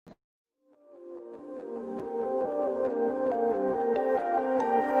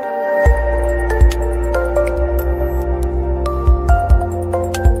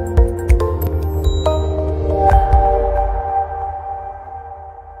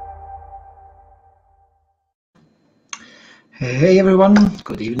Hey everyone,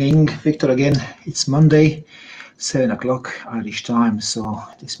 good evening. Victor again. It's Monday, 7 o'clock Irish time, so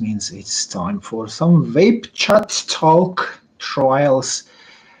this means it's time for some vape chat talk, trials,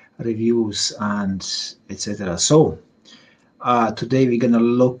 reviews, and etc. So, today we're gonna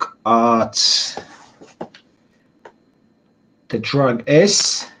look at the Drug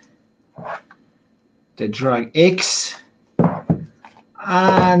S, the Drug X,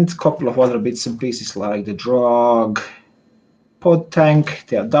 and a couple of other bits and pieces like the Drug pod tank,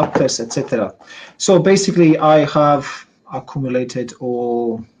 the adapters, etc. So basically I have accumulated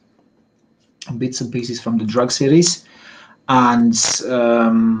all bits and pieces from the Drug series and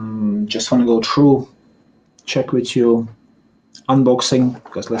just want to go through, check with you, unboxing,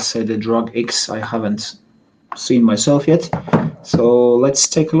 because let's say the Drug X I haven't seen myself yet. So let's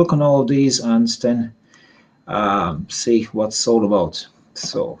take a look on all of these and then see what's all about.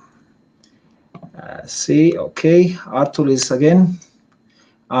 So see, okay, Arthur is again.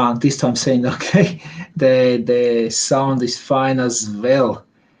 This time saying okay, the sound is fine as well.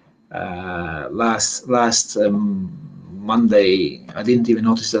 Last Monday, I didn't even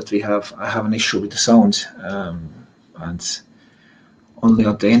notice that I have an issue with the sound, and only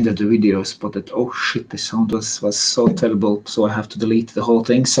at the end of the video spotted, oh shit, the sound was so terrible, so I have to delete the whole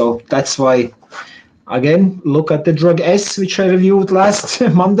thing. So that's why, again, look at the Drug S, which I reviewed last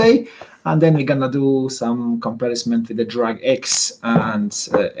Monday, and then we're gonna do some comparison with the Drug X and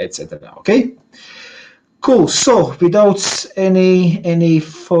etc. Okay, cool. So without any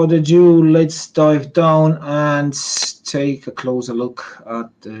further ado, let's dive down and take a closer look at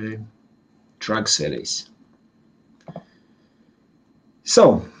the Drug series.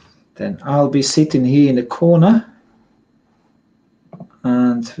 So then I'll be sitting here in the corner,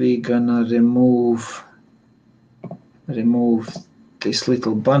 and we're gonna remove this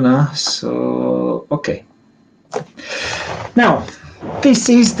little banner. So okay, now this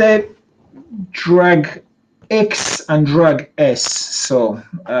is the Drug X and Drug S. So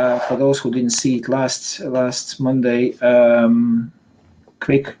for those who didn't see it last Monday,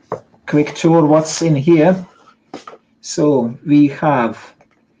 quick tour what's in here. So we have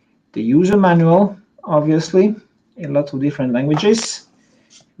the user manual, obviously in a lot of different languages.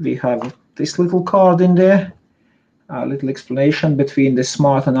 We have this little card in there, a little explanation between the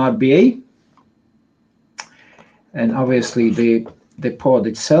Smart and RBA, and obviously the pod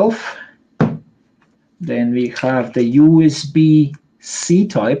itself. Then we have the USB-C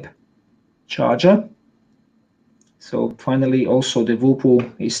type charger. So finally also the Voopoo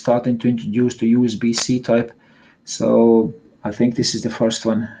is starting to introduce the USB-C type. So I think this is the first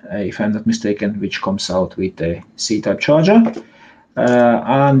one, if I'm not mistaken, which comes out with the C-type charger.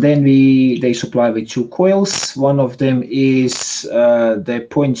 And then they supply with two coils. One of them is the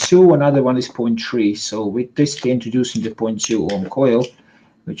 0.2, another one is 0.3. So with this, they're introducing the 0.2 ohm coil,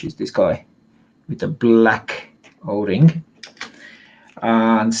 which is this guy with a black O-ring.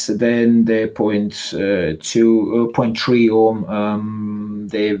 And then the 0.3 ohm,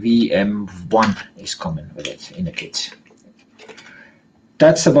 the VM1 is coming with it in the kit.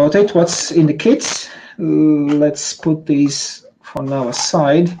 That's about it. What's in the kit? Let's put these for now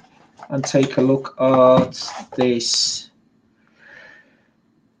aside and take a look at this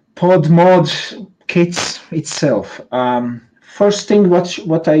pod mod kit itself. First thing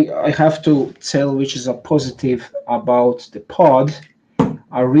what I have to tell, which is a positive about the pod,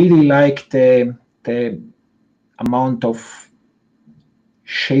 I really like the amount of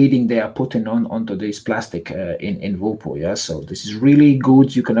shading they are putting onto this plastic in Voopoo. Yeah, so this is really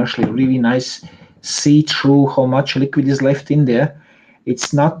good. You can actually really nice see through how much liquid is left in there.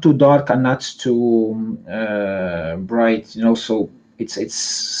 It's not too dark and not too bright, you know, so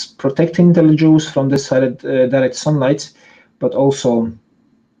it's protecting the juice from the direct sunlight, but also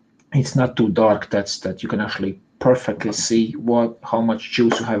it's not too dark that you can actually perfectly see how much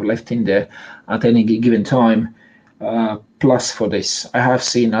juice you have left in there at any given time. Plus for this, I have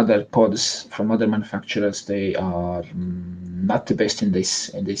seen other pods from other manufacturers. They are not the best in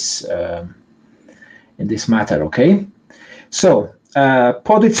this matter. Okay, so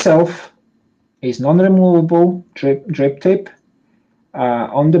pod itself is non-removable drip tip.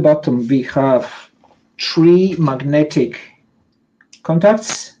 On the bottom we have 3 magnetic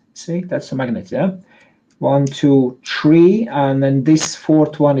contacts. See, that's a magnet, yeah. 1, 2, 3, and then this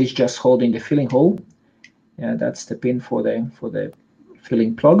 4th one is just holding the filling hole. Yeah, that's the pin for the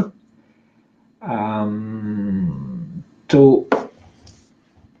filling plug.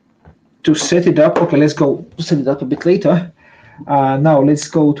 To set it up, okay, let's go set it up a bit later. Now let's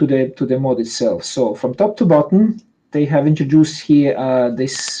go to the mod itself. So from top to bottom, they have introduced here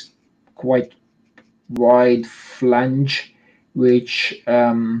this quite wide flange which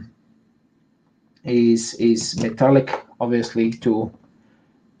is metallic, obviously, to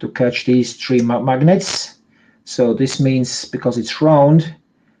catch these three magnets. So this means because it's round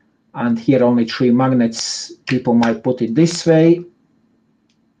and here only three magnets, people might put it this way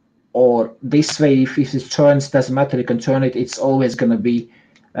or this way. If it turns, doesn't matter, you can turn it, it's always going to be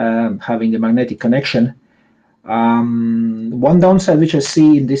having the magnetic connection. One downside which I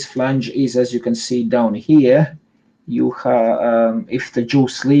see in this flange is, as you can see down here, you have if the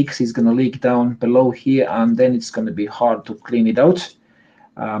juice leaks, it's going to leak down below here, and then it's going to be hard to clean it out.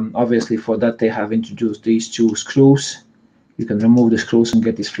 Obviously, for that they have introduced these two screws. You can remove the screws and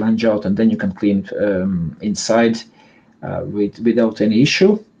get this flange out, and then you can clean it inside without any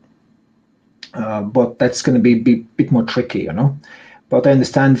issue. But that's going to be a bit more tricky, you know. But I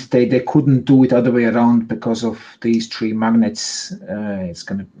understand they couldn't do it other way around because of these three magnets. It's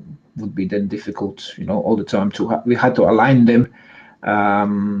would be then difficult, you know, all the time we had to align them,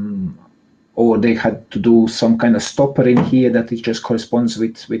 or they had to do some kind of stopper in here that it just corresponds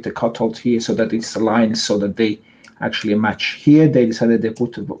with the cutout here, so that it's aligned so that they actually match. Here they decided they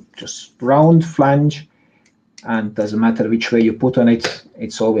put just round flange, and doesn't matter which way you put on it,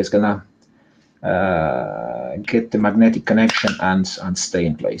 it's always gonna get the magnetic connection and stay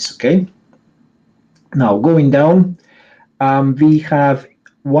in place. Okay, now going down, we have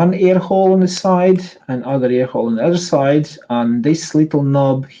one air hole on the side and other air hole on the other side, and this little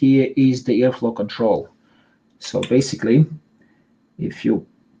knob here is the airflow control. So basically, if you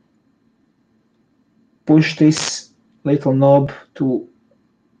push this little knob to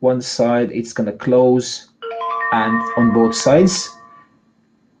one side, it's going to close, and on both sides.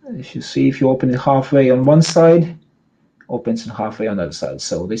 If you see, if you open it halfway on one side, opens it halfway on the other side.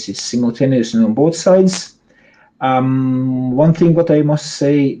 So this is simultaneous on both sides. One thing what I must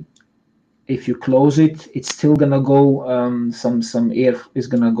say, if you close it, it's still gonna go, some air is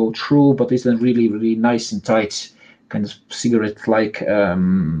gonna go through, but it's really nice and tight, kind of cigarette-like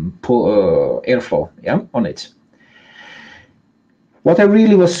airflow, yeah, on it. What I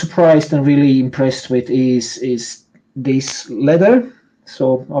really was surprised and really impressed with is this leather.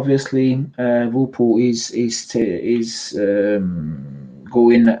 So obviously, Whirlpool is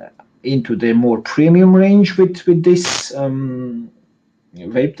going into the more premium range with this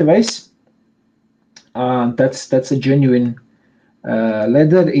vape device. That's a genuine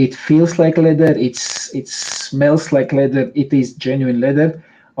leather. It feels like leather. It smells like leather. It is genuine leather,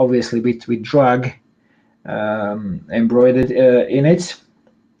 obviously with drag embroidered in it.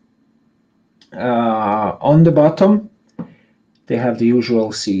 On the bottom, they have the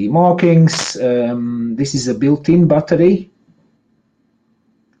usual CE markings. This is a built-in battery,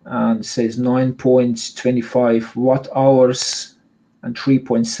 and it says 9.25 watt hours and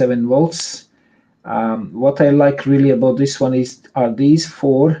 3.7 volts. What I like really about this one are these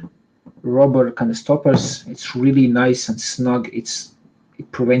four rubber kind of stoppers. It's really nice and snug. It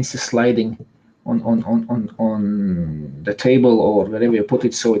prevents the sliding on the table or wherever you put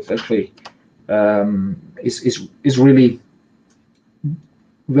it. So it actually is really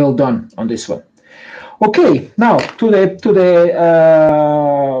well done on this one. Okay, now to the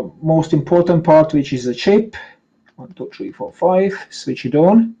most important part, which is the chip. 1, 2, 3, 4, 5. Switch it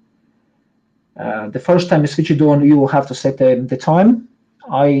on. The first time you switch it on, you will have to set the time.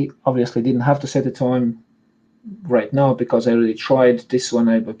 I obviously didn't have to set the time right now because I already tried this one.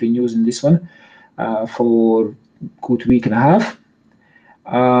 I've been using this one for a good week and a half.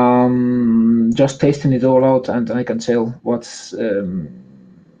 Just tasting it all out, and I can tell what's.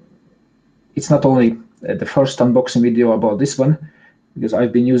 It's not only the first unboxing video about this one, because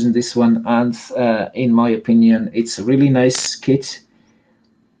I've been using this one, and in my opinion, it's a really nice kit.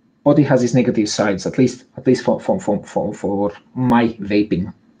 But it has its negative sides, at least for my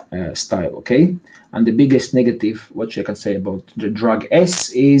vaping style. Okay, and the biggest negative, what you can say about the Drag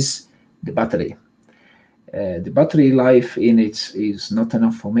S, is the battery. The battery life in it is not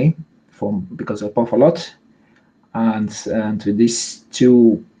enough for me, because I puff a lot, and with this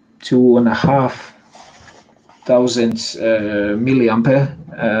 2,500 milliampere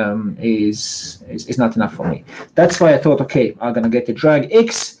is not enough for me. That's why I thought, okay, I'm gonna get the Drag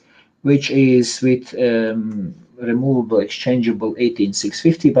X, which is with removable, exchangeable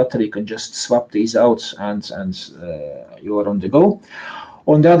 18650 battery. You can just swap these out, and you are on the go.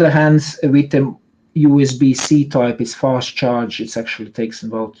 On the other hand, with the USB-C type, it's fast charge. It actually takes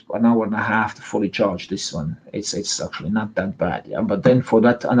about an hour and a half to fully charge this one. It's actually not that bad, yeah. But then for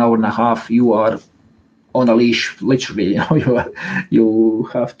that an hour and a half, you are on a leash, literally. You know, you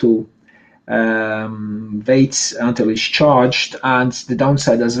have to waits until it's charged. And the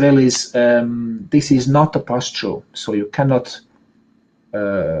downside as well is this is not a pass-through, so you cannot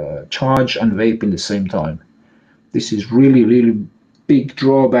charge and vape in the same time. This is really big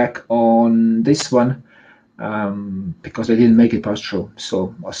drawback on this one, because they didn't make it pass through.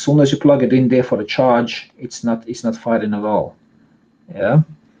 So as soon as you plug it in there for a charge, it's not firing at all. Yeah.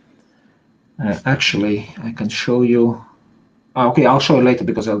 Actually, I can show you. Okay, I'll show you later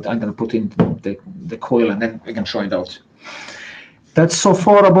because I'm going to put in the coil and then we can try it out. That's so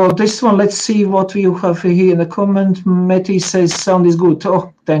far about this one. Let's see what we have here in the comment. Matty says sound is good.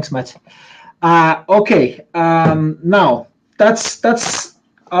 Oh, thanks, Matt. Okay, now that's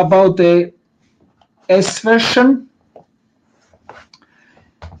about the S version.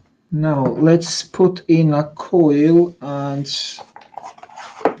 Now let's put in a coil and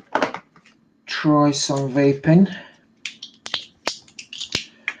try some vaping.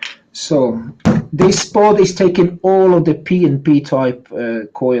 So this pod is taking all of the PNP type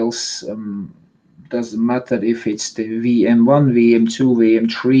coils. Doesn't matter if it's the VM1, VM2,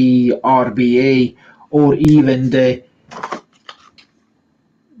 VM3, RBA, or even the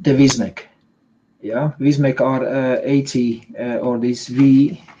Vismec. Yeah, Vismec R80 or this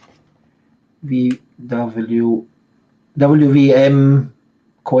WVM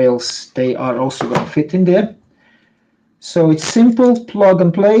coils, they are also going to fit in there. So it's simple plug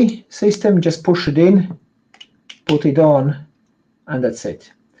and play system. Just push it in, put it on, and that's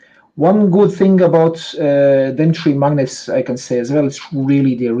it. One good thing about Dentry magnets, I can say as well,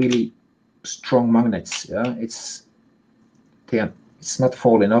 they're really strong magnets. Yeah, it's not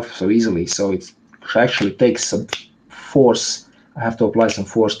falling off so easily. So it actually takes some force. I have to apply some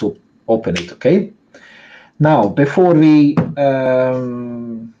force to open it. Okay. Now, before we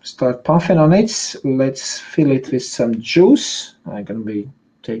start puffing on it, let's fill it with some juice. I'm going to be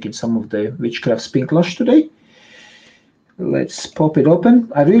taking some of the Witchcraft Pink Lush today. Let's pop it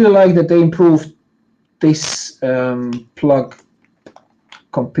open. I really like that they improved this plug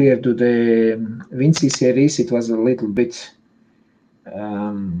compared to the Vinci series. It was a little bit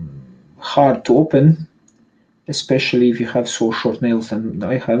hard to open, especially if you have so short nails than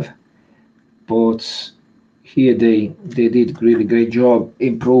I have. But here they did a really great job,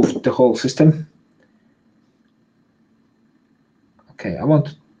 improved the whole system. Okay, I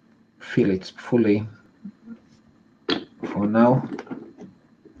won't fill it fully for now.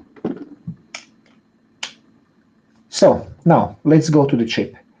 So now let's go to the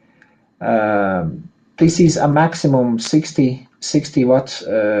chip. This is a maximum 60 watt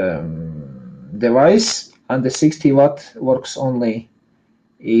device, and the 60 watt works only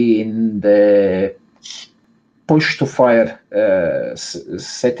in the push to fire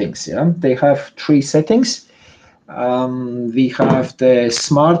settings. Yeah, they have 3 settings. We have the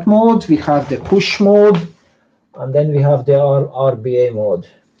smart mode, we have the push mode, and then we have the RBA mode.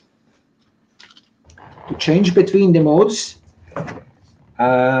 To change between the modes,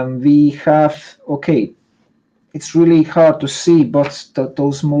 we have, okay, it's really hard to see, but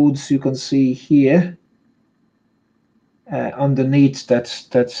those modes you can see here underneath. That's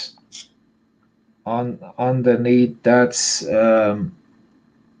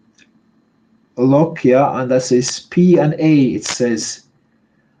lock, yeah, and that is P and A, it says.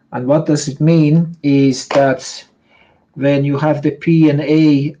 And what does it mean is that when you have the P and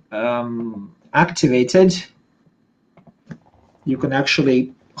A activated, you can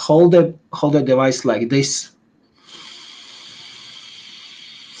actually hold the device like this,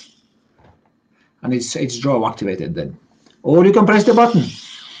 and it's draw activated then. Or you can press the button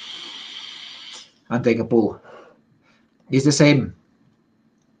and take a pull. It's the same.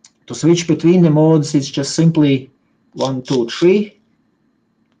 To switch between the modes, it's just simply 1, 2, 3.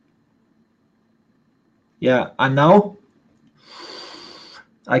 Yeah, and now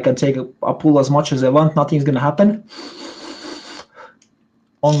I can take a pull as much as I want. Nothing's going to happen.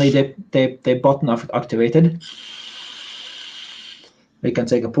 Only the button activated. We can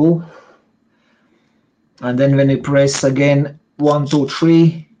take a pull. And then when we press again 1, 2,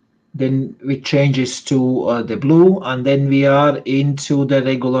 3, then it changes to the blue, and then we are into the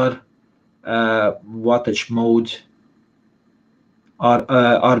regular wattage mode,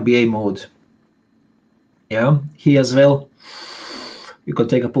 RBA mode. Yeah, here as well, you can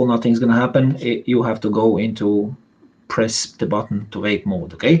take a pull, nothing's going to happen. You have to go into press the button to vape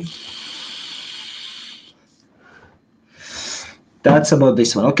mode. Okay, that's about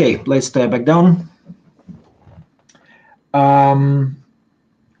this one. Okay, let's stay back down.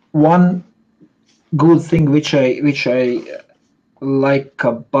 One good thing which I like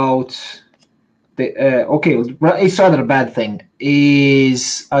about Okay, it's rather a bad thing.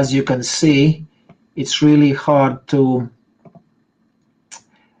 Is, as you can see, it's really hard to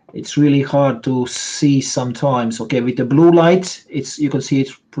see sometimes. Okay, with the blue light, you can see it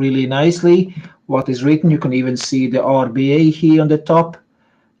really nicely. What is written, you can even see the RBA here on the top.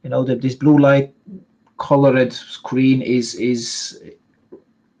 You know that this blue light colored screen is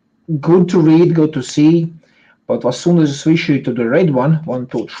good to read, good to see. But as soon as you switch it to the red one, 1,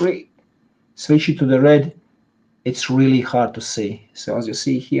 2, 3, switch it to the red, it's really hard to see. So as you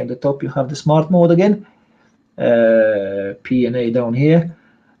see here on the top, you have the smart mode again, P and A down here.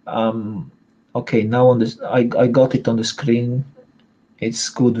 Okay, now on this, I got it on the screen. It's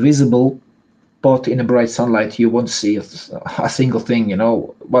good visible, but in a bright sunlight, you won't see a single thing. You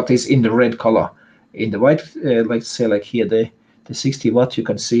know what is in the red color. In the white, like say like here, the 60 watt, you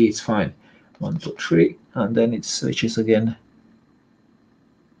can see it's fine. 1, 2, 3, and then it switches again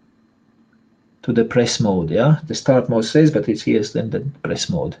to the press mode. Yeah, the start mode says, but it's here's then the press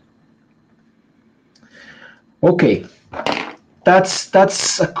mode. Okay,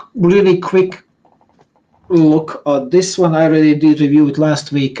 that's a really quick look at this one. I already did review it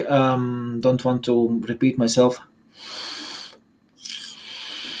last week. Don't want to repeat myself.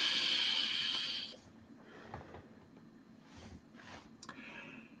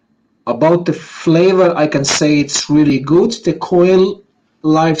 About the flavor, I can say it's really good. The coil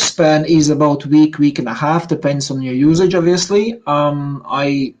lifespan is about week and a half, depends on your usage, obviously.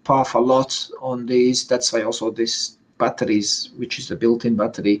 I puff a lot on these. That's why also these batteries, which is the built-in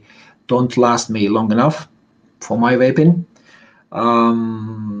battery, don't last me long enough for my vaping.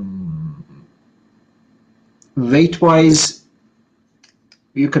 Weight-wise,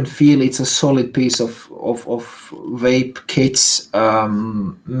 you can feel it's a solid piece of vape kits,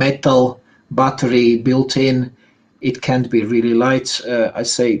 metal battery built in. It can't be really light. I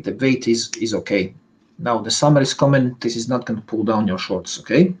say the weight is okay. Now the summer is coming. This is not going to pull down your shorts,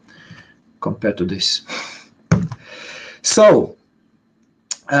 okay? Compared to this. So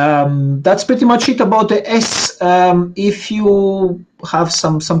that's pretty much it about the S. If you have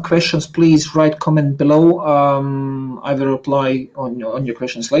some questions, please write comment below. I will reply on your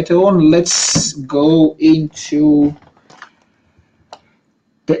questions later on. Let's go into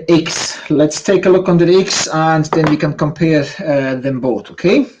the X. Let's take a look on the X, and then we can compare them both,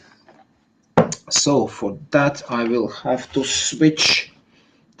 okay? So for that, I will have to switch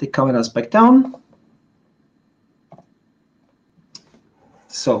the cameras back down.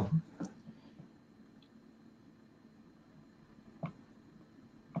 So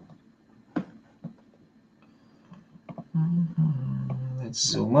let's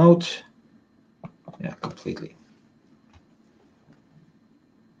zoom out. Yeah, completely.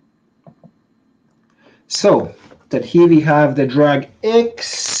 So that here we have the Drag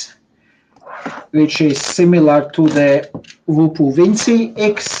X, which is similar to the Whoopoo Vinci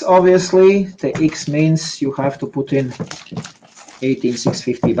X. Obviously, the X means you have to put in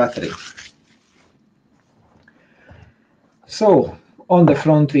 18650 battery. So on the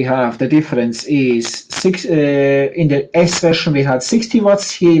front we have the difference is in the S version we had 60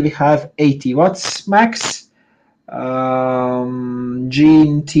 watts. Here we have 80 watts max.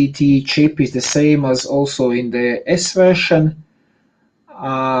 Gene TT chip is the same as also in the S version,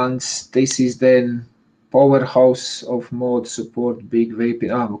 and this is then powerhouse of mod support big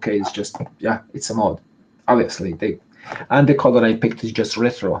vaping. Okay, it's just, yeah, it's a mod, obviously. And the color I picked is just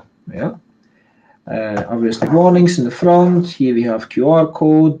retro. Yeah. Obviously warnings in the front. Here we have QR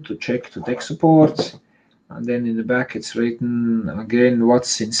code to check the tech support, and then in the back it's written again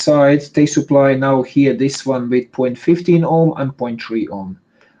what's inside. They supply now here this one with 0.15 ohm and 0.3 ohm.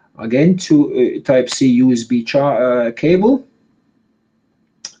 Again, to Type C USB cable,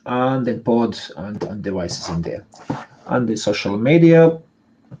 and then pod and devices in there, and the social media,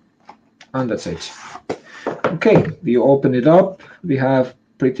 and that's it. Okay, we open it up. We have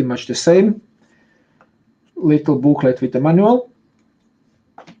pretty much the same little booklet with the manual,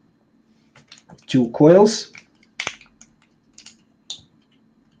 2 coils,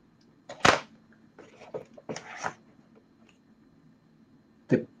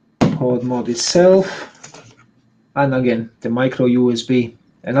 the pod mod itself, and again the micro USB,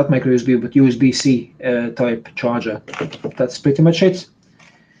 not micro USB but USB-C type charger. That's pretty much it.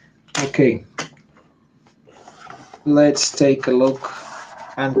 Okay, let's take a look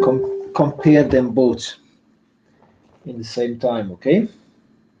and compare them both in the same time, okay?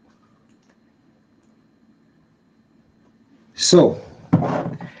 So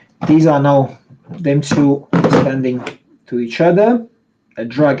these are now them two standing to each other, a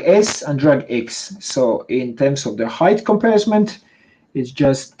Drag S and Drag X. So in terms of the height comparison, it's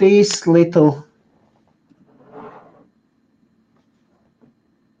just this little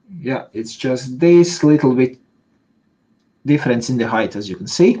Yeah, it's just this little bit difference in the height, as you can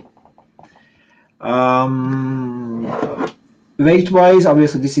see. Weight-wise,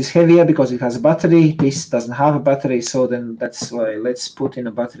 obviously this is heavier because it has a battery. This doesn't have a battery, so then that's why let's put in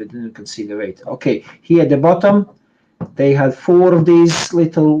a battery, then you can see the weight. Okay, here at the bottom, they had 4 of these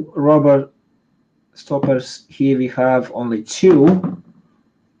little rubber stoppers. Here we have only 2.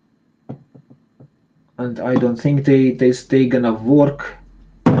 And I don't think they gonna work.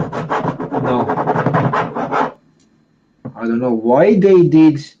 No. I don't know why they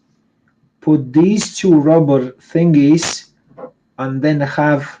did put these 2 rubber thingies and then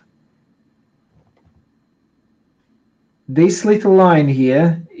have this little line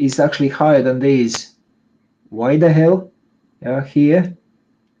here is actually higher than these. Why the hell? Yeah, here.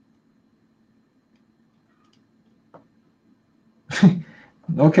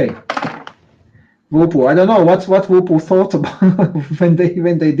 Okay. Wupoo. I don't know what Wupoo thought about when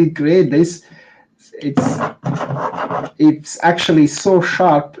they did create this. It's actually so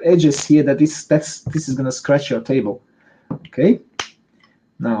sharp edges here that this is gonna scratch your table. Okay.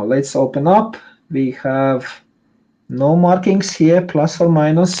 Now let's open up. We have no markings here, plus or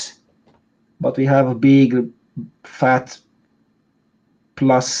minus, but we have a big fat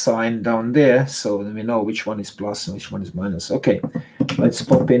plus sign down there, so we know which one is plus and which one is minus. Okay, let's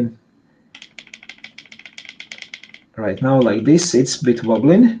pop in right now like this. It's a bit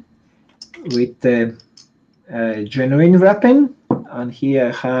wobbling with the genuine wrapping, and here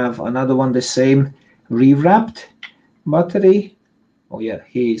I have another one, the same rewrapped battery. Oh yeah,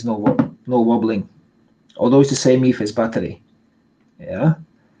 here is no wobbling, although it's the same EFES battery. Yeah.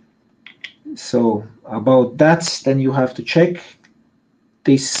 So about that, then you have to check.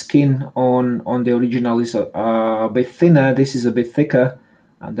 This skin on the original is a bit thinner. This is a bit thicker,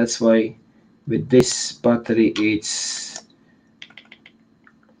 and that's why with this battery it's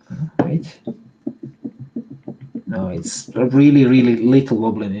right. No, it's really little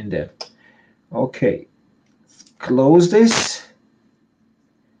wobbling in there. Okay, close this.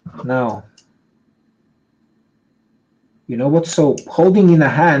 Now, you know what? So holding in the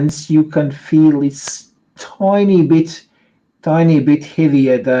hands, you can feel it's tiny bit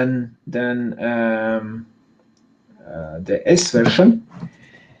heavier than the S version.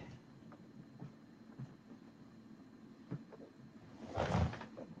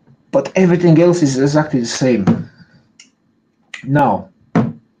 But everything else is exactly the same. Now,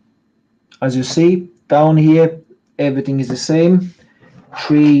 as you see down here, everything is the same.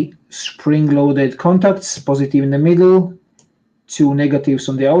 3 spring-loaded contacts, positive in the middle, 2 negatives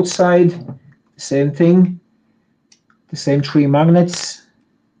on the outside, same thing. The same 3 magnets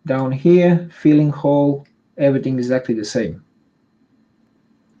down here, filling hole, everything is exactly the same.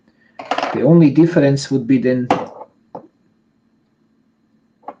 The only difference would be then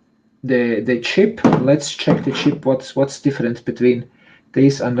the chip. Let's check the chip, what's different between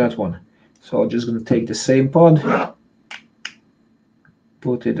this and that one. So I'm just going to take the same pod,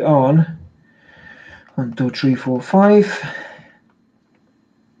 put it on, 1, 2, 3, 4, 5,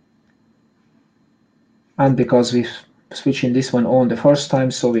 and because we've switching this one on the first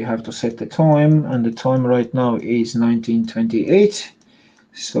time, so we have to set the time, and the time right now is 1928.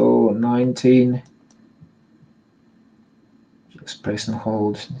 So 19, just press and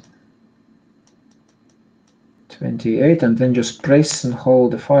hold 28, and then just press and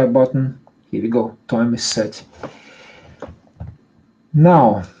hold the fire button. Here we go, time is set.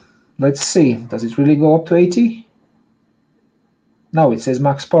 Now let's see, does it really go up to 80? No, it says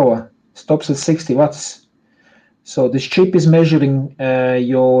max power, stops at 60 watts. So this chip is measuring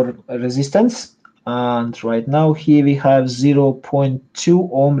your resistance, and right now here we have 0.2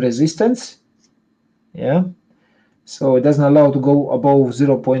 ohm resistance. Yeah, so it doesn't allow to go above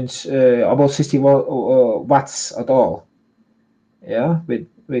above 60 watts at all. Yeah,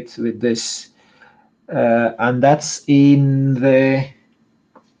 with this, and that's in the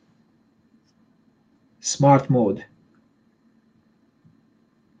smart mode.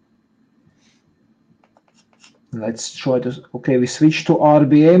 Let's try to, okay, we switch to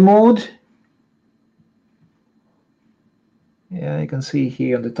RBA mode. Yeah, you can see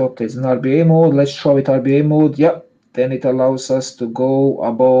here on the top there's an RBA mode. Let's try with RBA mode. Yep, then it allows us to go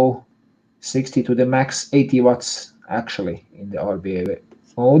above 60 to the max 80 watts actually in the RBA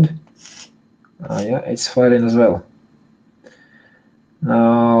mode. Yeah, it's firing as well.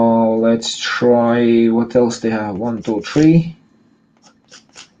 Now let's try what else they have. 1, 2, 3.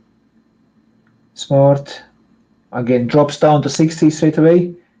 Smart. Again, drops down to 60 straight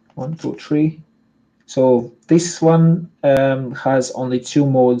away. 1, 2, 3. So this one has only 2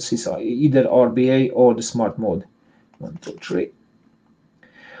 modes. It's either RBA or the smart mode. 1, 2, 3.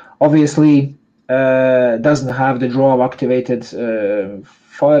 Obviously, doesn't have the draw activated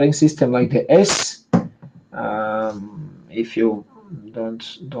firing system like the S. If you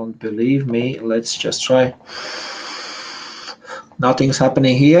don't believe me, let's just try. Nothing's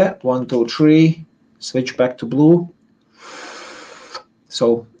happening here. 1, 2, 3. Switch back to blue.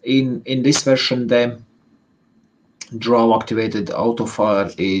 So in this version, the draw activated auto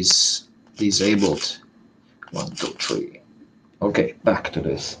fire is disabled. 1, 2, 3. Okay, back to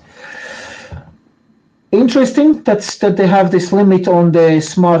this. Interesting that they have this limit on the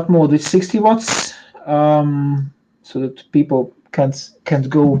smart mode with 60 watts, so that people can't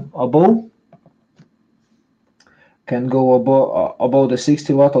go above. Can go above the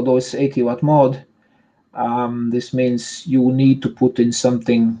 60 watt, although it's 80 watt mode. This means you need to put in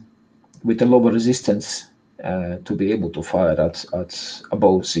something with a lower resistance to be able to fire at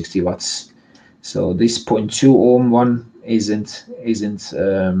above 60 watts. So this 0.2 ohm one isn't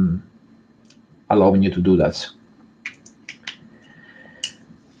allowing you to do that.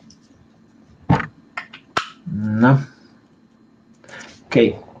 No.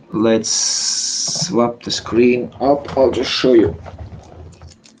 Okay, let's swap the screen up. I'll just show you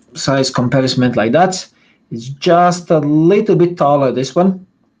size comparison like that. It's just a little bit taller, this one,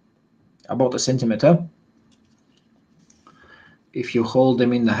 about a centimeter. If you hold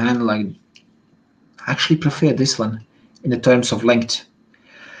them in the hand, like, I actually prefer this one in the terms of length.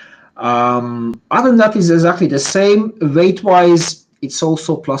 Other than that, is exactly the same. Weight-wise, it's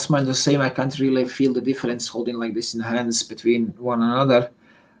also plus minus the same. I can't really feel the difference holding like this in hands between one another.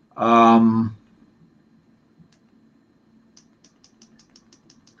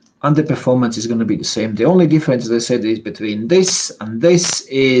 And the performance is going to be the same. The only difference, as I said, is between this and this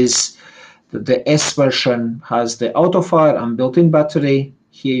is that the S version has the auto fire and built-in battery.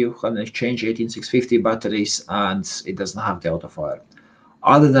 Here you can exchange 18650 batteries and it doesn't have the auto fire.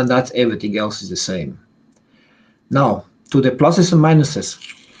 Other than that, everything else is the same. Now, to the pluses and minuses.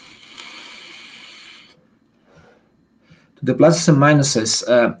 The pluses and minuses.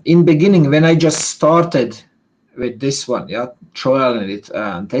 In beginning, when I just started with this one, trialing it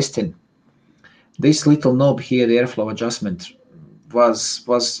and testing, this little knob here, the airflow adjustment,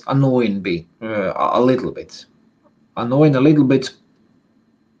 was annoying me a little bit.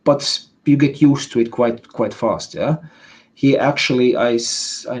 But you get used to it quite fast. Here, actually, I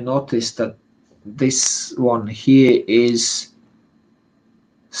noticed that this one here is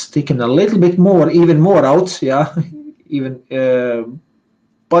sticking a little bit more, even more out.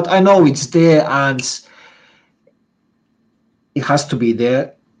 But I know it's there and it has to be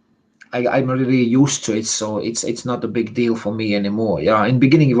there. I'm really used to it, so it's not a big deal for me anymore. In the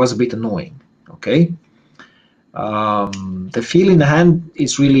beginning it was a bit annoying. Okay. The feel in the hand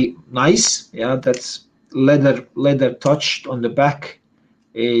is really nice. That's leather touched on the back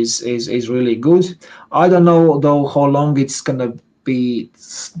is really good. I don't know though how long it's gonna be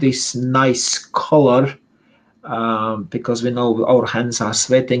this nice color, because we know our hands are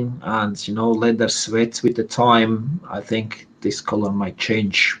sweating, and leather sweats with the time. I think this color might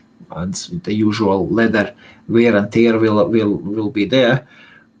change, and the usual leather wear and tear will be there.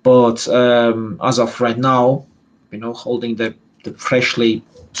 But as of right now, holding the freshly,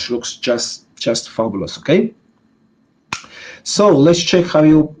 it looks just fabulous. Okay. So let's check. Have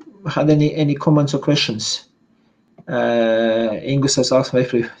you had any comments or questions? Ingus has asked me.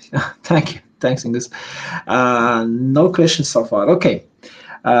 Thank you. Thanks, Ingus. No questions so far. Okay.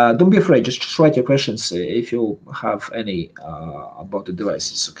 Don't be afraid. Just write your questions if you have any about the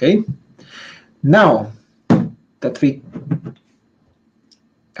devices. Okay. Now that we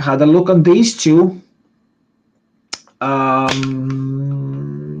had a look on these two,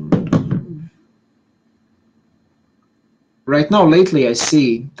 right now, lately, I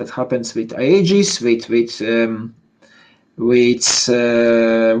see that happens with IAGs, with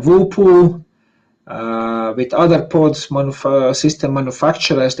Whirlpool, with other pod system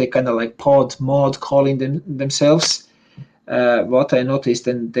manufacturers. They kind of like pod mod calling themselves. What I noticed,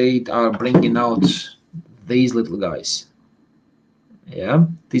 and they are bringing out these little guys.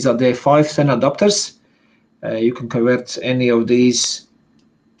 These are the 510 adapters. You can convert any of these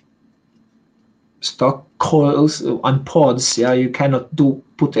stock coils and pods. You cannot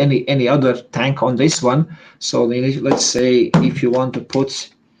put any other tank on this one. So let's say if you want to put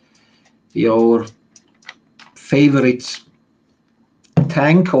your favorite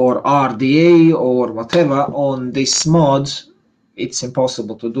tank or RDA or whatever on this mod, it's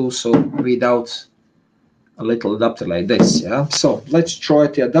impossible to do so without a little adapter like this. So let's try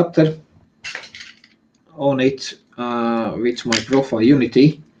the adapter on it with my Profile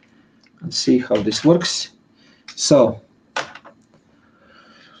Unity and see how this works. So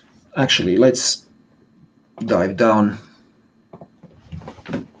Actually, let's dive down.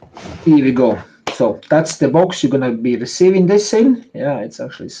 Here we go. So that's the box you're gonna be receiving this in. Yeah, it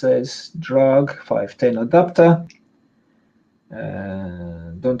actually says drag 510 adapter.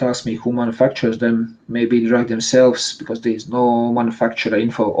 Don't ask me who manufactures them. Maybe drag themselves because there is no manufacturer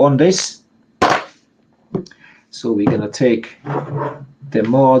info on this. So we're gonna take the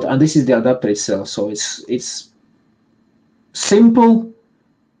mod, and this is the adapter itself. So it's simple,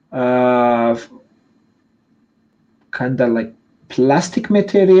 kind of like plastic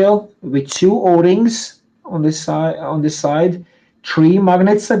material with 2 O-rings on the side. On the side, 3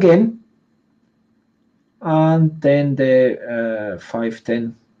 magnets again, and then the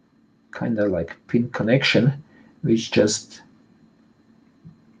 510 kind of like pin connection, which just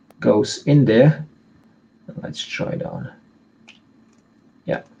goes in there. Let's try it on.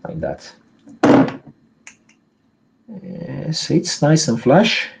 Yeah, like that. So it's nice and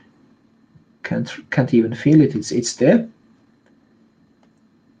flush. Can't even feel it. It's there.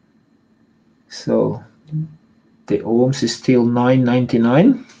 So the ohms is still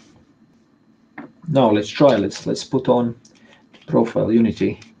 999. Now let's try. Let's put on Profile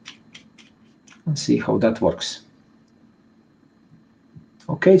Unity and see how that works.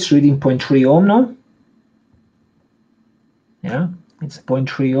 Okay, it's reading 0.3 ohm now. Yeah, it's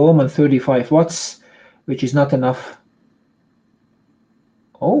 0.3 ohm and 35 watts, which is not enough.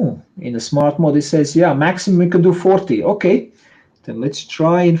 Oh, in the smart mode it says, yeah, maximum we can do 40. Okay, then let's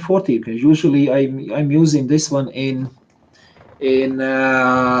try in 40, because usually I'm using this one in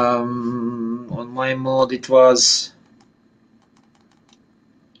on my mode it was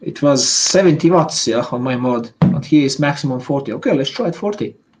 70 watts, yeah, on my mode, but here is maximum 40. Okay, let's try it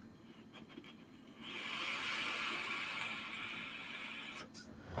 40.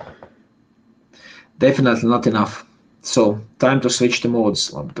 Definitely not enough. So time to switch the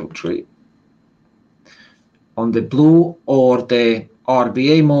modes. 1, 2, 3. On the blue or the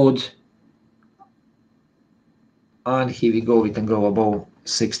RBA mode, and here we go. We can go above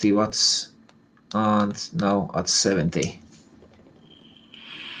 60 watts, and now at 70.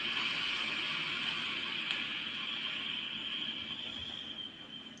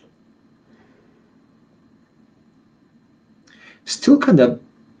 Still kind of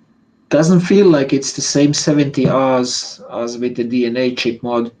doesn't feel like it's the same 70 as with the DNA chip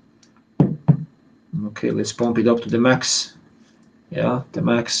mod. Okay, let's pump it up to the max. Yeah, the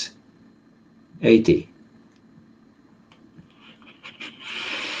max 80.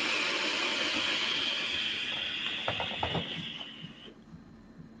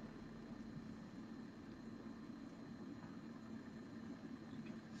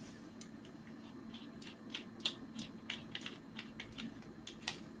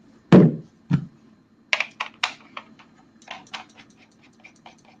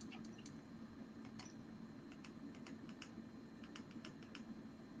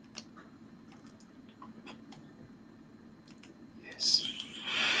 Yes.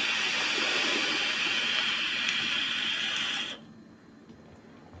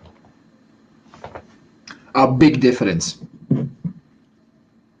 A big difference.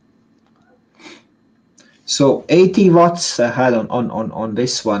 So 80 watts I had on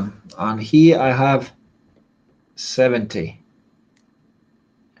this one, and here I have 70.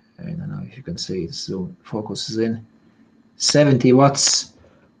 I don't know if you can see it, so focuses in. 70 watts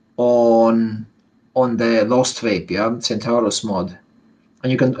on the Lost Vape, yeah, Centaurus mod,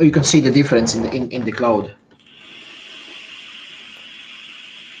 and you can see the difference in the cloud.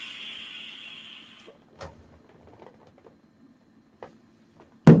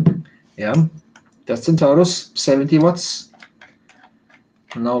 Yeah, that's Centaurus, 70 watts.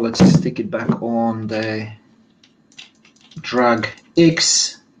 Now let's stick it back on the Drag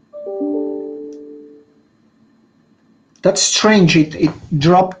X. That's strange. It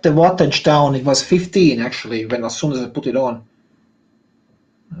dropped the wattage down. It was 15 actually as soon as I put it on.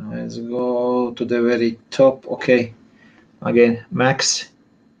 Let's go to the very top. Okay, again max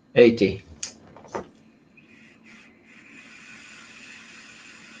 80.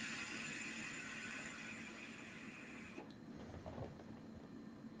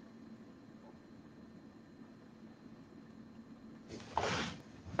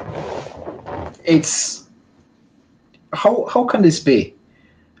 It's how can this be?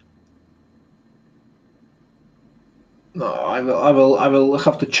 No, I will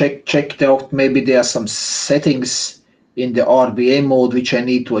have to check it out. Maybe there are some settings in the RBA mode which I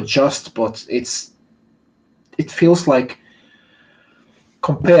need to adjust, but it feels like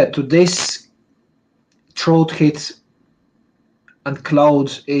compared to this, Throat Hit and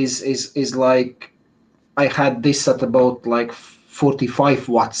Cloud is like I had this at about like 45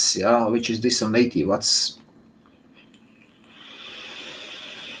 watts, yeah, which is this on 80 watts.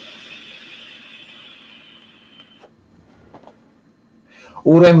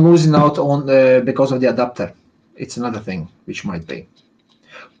 Or I'm losing out on because of the adapter. It's another thing which might be.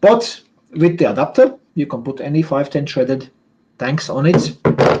 But with the adapter, you can put any 510 threaded tanks on it.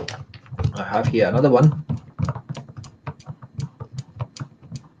 I have here another one.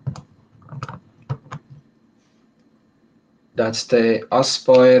 That's the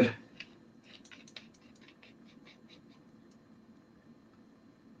Aspire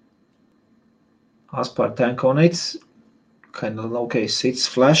tank on it. Kind of, okay, sits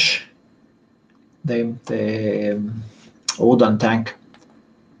flush. The Odin tank.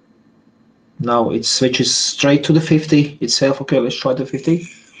 Now it switches straight to the 50 itself. Okay, let's try the 50.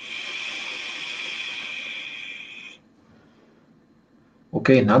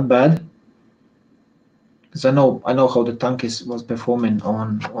 Okay, not bad. Because I know how the tank was performing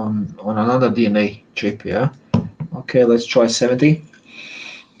on another DNA chip. Yeah. Okay, let's try 70.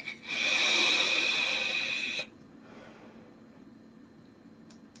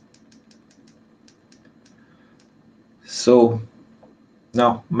 So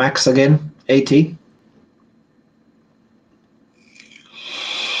now max again, 80.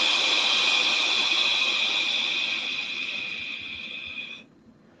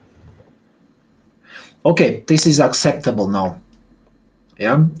 Okay, this is acceptable now.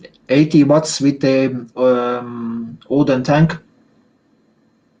 Yeah, 80 watts with the Odin tank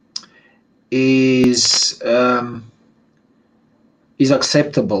is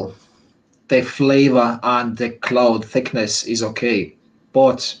acceptable. The flavor and the cloud thickness is okay,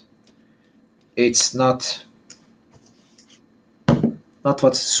 but it's not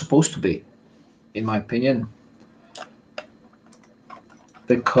what's supposed to be, in my opinion,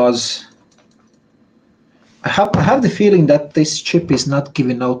 because I have the feeling that this chip is not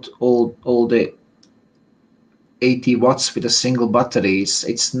giving out all the 80 watts with a single battery.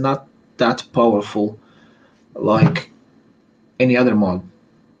 It's not that powerful like any other mod.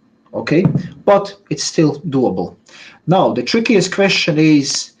 Okay, but it's still doable. Now the trickiest question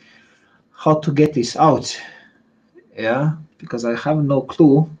is how to get this out. Yeah, because I have no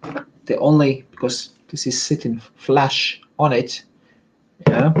clue. Because this is sitting flush on it.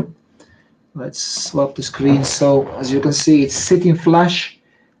 Yeah, let's swap the screen. So as you can see, it's sitting flush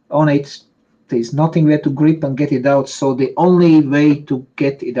on it. There's nothing there to grip and get it out. So the only way to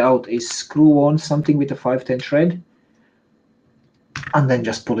get it out is screw on something with a 510 thread and then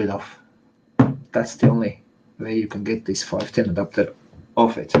just pull it off. That's the only way you can get this 510 adapter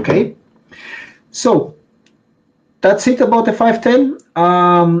off it. Okay, so that's it about the 510.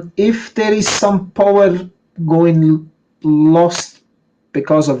 If there is some power going lost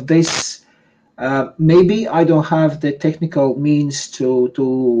because of this, maybe I don't have the technical means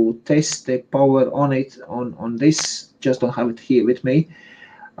to test the power on it on this. Just don't have it here with me.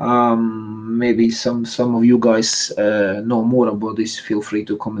 Maybe some of you guys know more about this. Feel free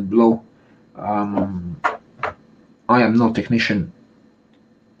to comment below. I am no technician.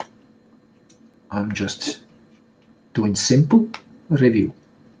 I'm just doing simple review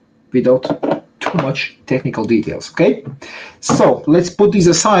without too much technical details. Okay, so let's put this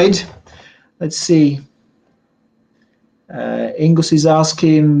aside. Let's see. Ingus is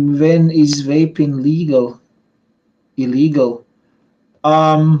asking, when is vaping illegal?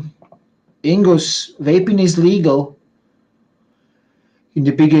 Ingus, vaping is legal in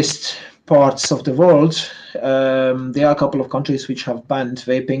the biggest parts of the world. There are a couple of countries which have banned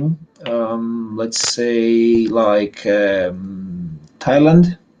vaping. Let's say like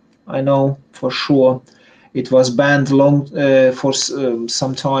Thailand, I know for sure. It was banned for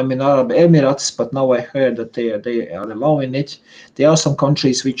some time in Arab Emirates, but now I heard that they are allowing it. There are some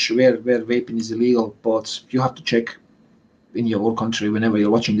countries where vaping is illegal, but you have to check in your own country whenever you're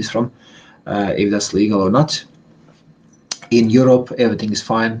watching this from if that's legal or not. In Europe, everything is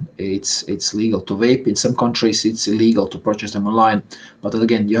fine. It's legal to vape. In some countries, it's illegal to purchase them online. But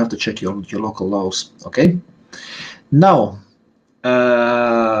again, you have to check your local laws. Okay. Now,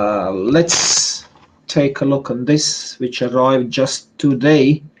 let's take a look on this, which arrived just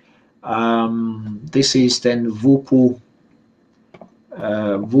today. This is then Voopoo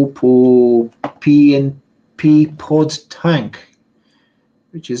PNP pod tank,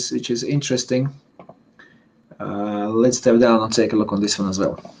 which is interesting. Let's step down and take a look on this one as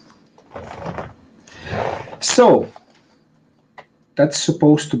well. So that's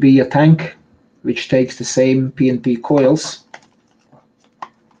supposed to be a tank which takes the same PNP coils.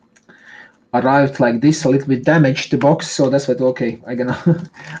 Arrived like this, a little bit damaged the box, so that's what. Okay, I'm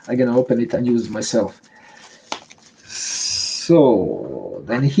gonna open it and use it myself. So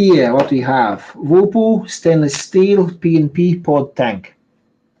then here what we have, Whirlpool stainless steel P&P pod tank.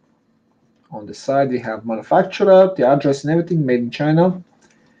 On the side we have manufacturer, the address and everything, made in China.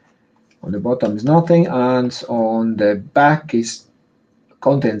 On the bottom is nothing, and on the back is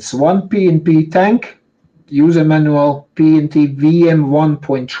contents one P&P tank, user manual, P&T VM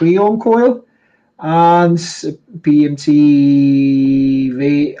 1.3 ohm coil, and PMT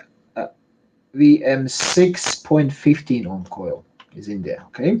VM 6.15 ohm coil is in there.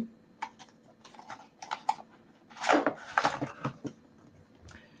 Okay.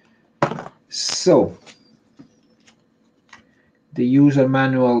 So the user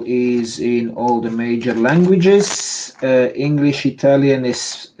manual is in all the major languages, English, Italian,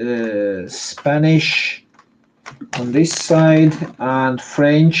 Spanish on this side, and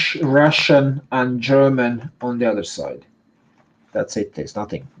French, Russian, and German on the other side. That's it. There's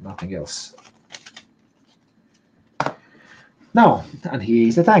nothing else. Now, and here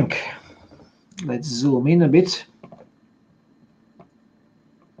is the tank. Let's zoom in a bit.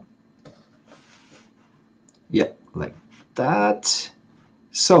 Yeah, like that.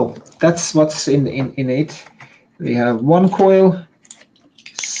 So that's what's in it. We have one coil,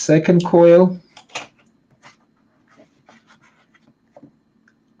 second coil,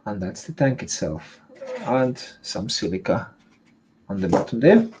 and that's the tank itself, and some silica on the bottom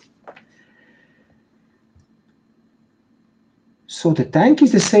there. So the tank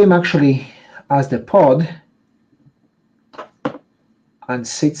is the same actually as the pod and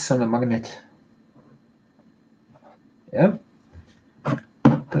sits on a magnet. Yeah,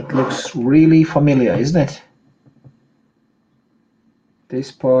 that looks really familiar, isn't it?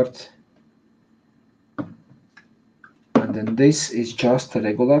 This part, and then this is just a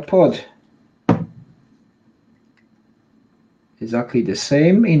regular pod. Exactly the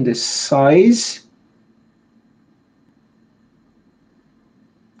same in the size.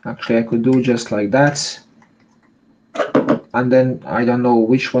 Actually, I could do just like that, and then I don't know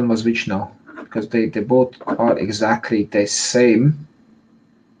which one was which now, because they both are exactly the same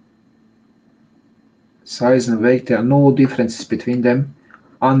size and weight. There are no differences between them,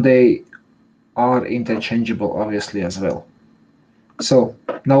 and they are interchangeable obviously as well. So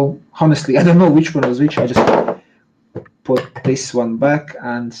now honestly I don't know which one was which. I just put this one back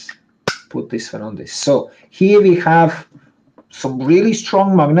and put this one on this. So here we have some really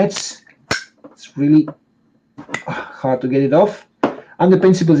strong magnets. It's really hard to get it off, and the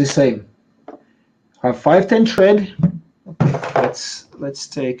principle is the same. Have 510 thread. Okay, let's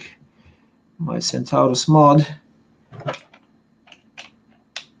take my Centaurus mod,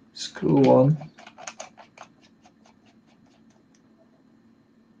 screw on,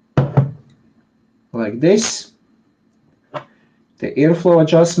 like this. The airflow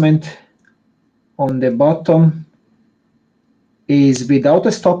adjustment on the bottom is without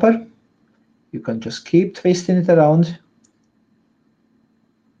a stopper. You can just keep twisting it around.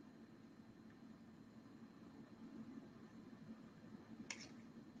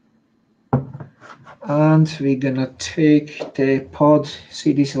 And we're gonna take the pod.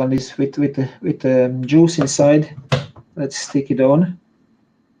 See, this one is with the juice inside. Let's stick it on.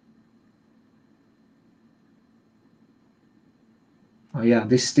 Oh yeah,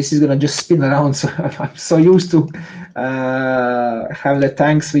 this is gonna just spin around. So I'm so used to have the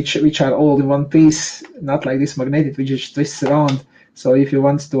tanks which are all in one piece, not like this magnetic, which just twists around. So if you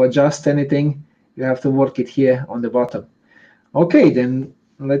want to adjust anything, you have to work it here on the bottom. Okay, then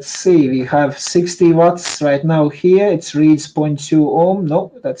let's see. We have 60 watts right now here. It reads 0.2 ohm.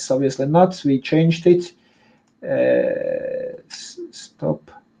 No, that's obviously not. We changed it. Stop.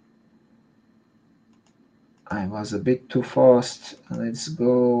 I was a bit too fast. Let's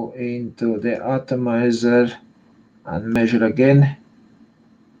go into the atomizer and measure again.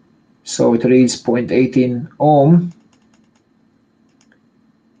 So it reads 0.18 ohm.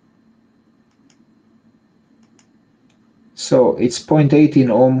 So it's 0.18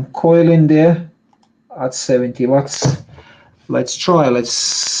 ohm coil in there at 70 watts. Let's try. Let's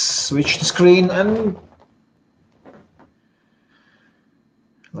switch the screen and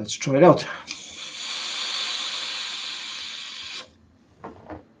let's try it out.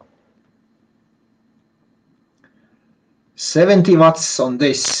 $70 watts on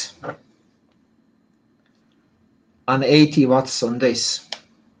this and 80 watts on this.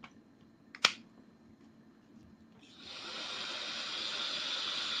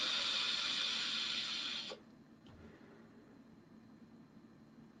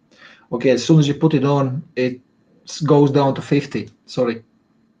 Okay, as soon as you put it on, it goes down to 50. Sorry,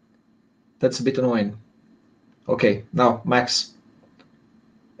 that's a bit annoying. Okay, now max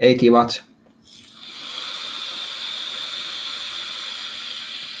 80 watts.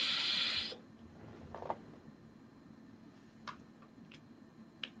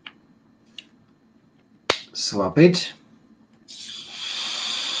 swap it.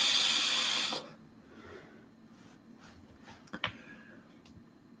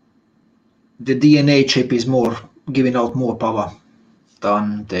 The DNA chip is more giving out more power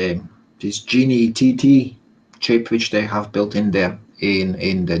than this Genie TT chip which they have built in there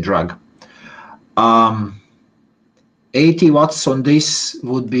in the drug. 80 watts on this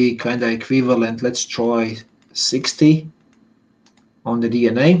would be kind of equivalent. Let's try 60 on the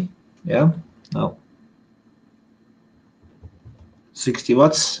DNA. Yeah, no, 60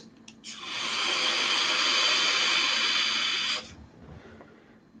 watts.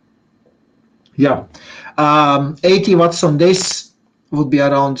 Yeah, 80 watts on this would be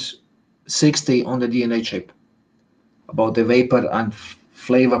around 60 on the DNA chip, about the vapor and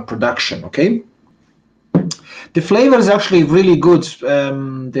flavor production. Okay, the flavor is actually really good.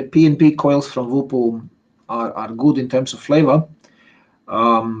 The PNP coils from Whoopoo are good in terms of flavor.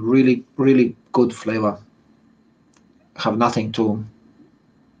 Really good flavor. Have nothing to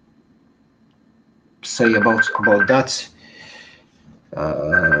say about that.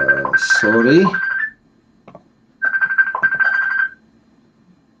 Sorry.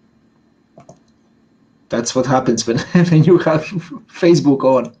 That's what happens when you have Facebook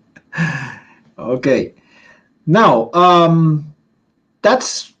on. Okay. Now,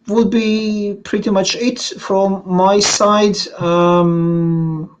 that would be pretty much it from my side.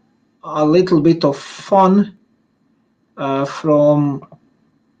 A little bit of fun from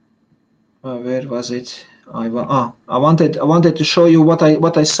where was it? I wanted to show you what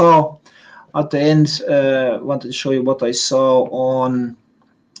I saw at the end. Wanted to show you what I saw on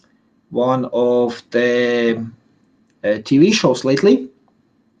one of the TV shows lately.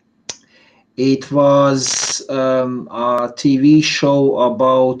 It was a TV show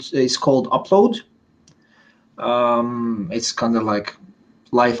about. It's called Upload. It's kind of like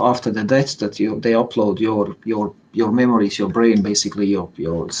life after the death, that they upload your memories, your brain, basically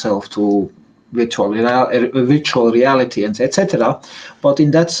yourself to virtual reality and etc. But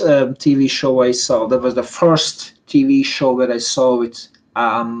in that TV show I saw, that was the first TV show where I saw it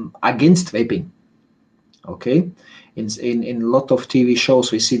against vaping. Okay, in a lot of TV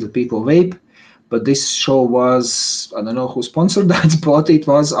shows we see that people vape, but this show was, I don't know who sponsored that, but it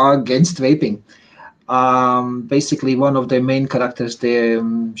was against vaping. Basically, one of the main characters there,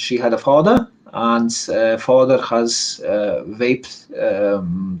 she had a father, and father has vaped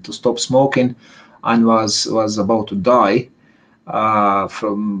to stop smoking, and was about to die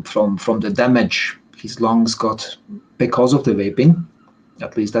from the damage his lungs got because of the vaping.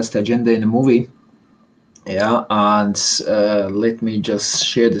 At least that's the agenda in the movie. Yeah, and let me just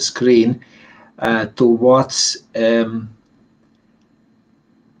share the screen to what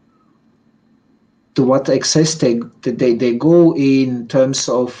excess they go in terms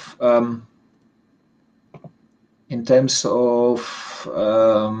of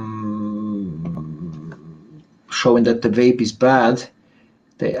showing that the vape is bad.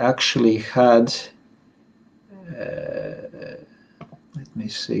 They actually had let me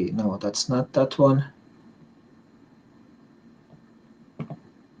see, no, that's not that one.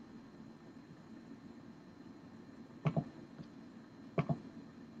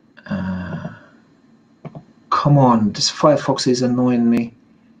 Come on, this Firefox is annoying me.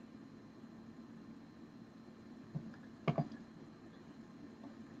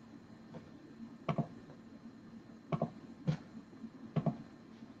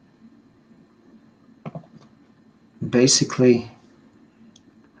 Basically,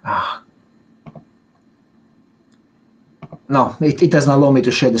 no, it doesn't allow me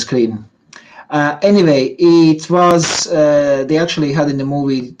to share the screen. Anyway, it was they actually had in the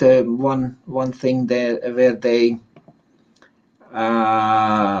movie the one thing there where they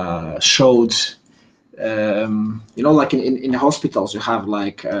showed, like in hospitals you have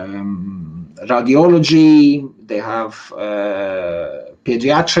like radiology, they have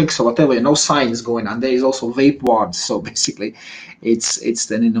pediatrics or whatever, science going on. There is also vape wards. So basically, it's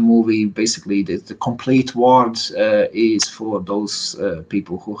then in the movie, basically the complete ward is for those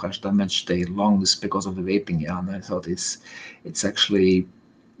people who have damaged their lungs because of the vaping. Yeah, and I thought it's actually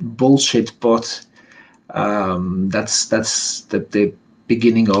bullshit, but that's the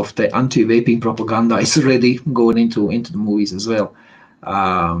beginning of the anti-vaping propaganda is already going into the movies as well.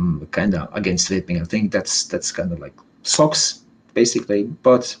 Kind of against vaping. I think that's kind of like socks basically,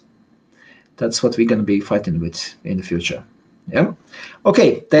 but that's what we're going to be fighting with in the future. Yeah.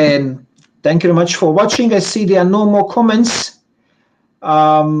 Okay, then thank you very much for watching. I see there are no more comments.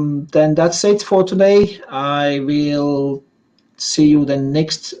 Then that's it for today. I will see you then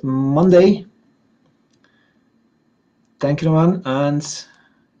next Monday. Thank you, everyone, and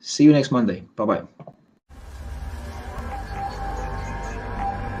see you next Monday. Bye-bye.